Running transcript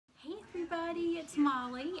everybody, it's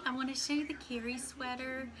Molly. I want to show you the Carrie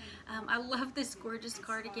sweater. I love this gorgeous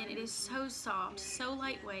cardigan. It is so soft, so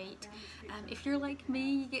lightweight. If you're like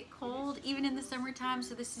me, you get cold even in the summertime,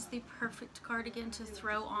 so this is the perfect cardigan to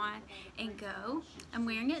throw on and go. I'm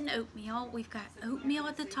wearing it in oatmeal. We've got oatmeal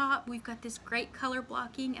at the top. We've got this great color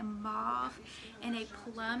blocking and mauve and a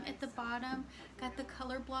plum at the bottom. Got the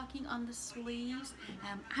color blocking on the sleeves.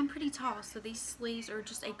 I'm pretty tall, so these sleeves are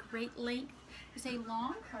just a great length. It's a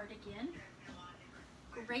long cardigan,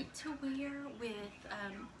 great to wear with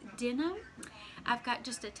denim. I've got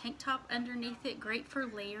just a tank top underneath it, great for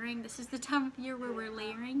layering. This is the time of year where we're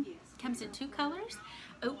layering. Comes in two colors,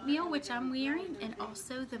 oatmeal, which I'm wearing, and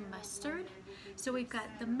also the mustard. So we've got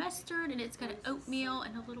the mustard, and it's got an oatmeal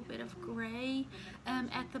and a little bit of gray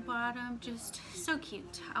at the bottom. Just so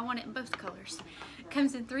cute. I want it in both colors.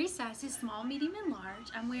 Comes in three sizes, small, medium, and large.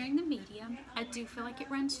 I'm wearing the medium. I do feel like it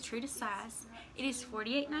runs true to size. It is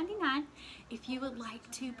 $48.99. If you would like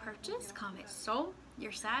to purchase, comment sold,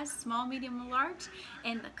 your size, small, medium, or large,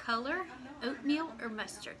 and the color, oatmeal or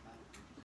mustard.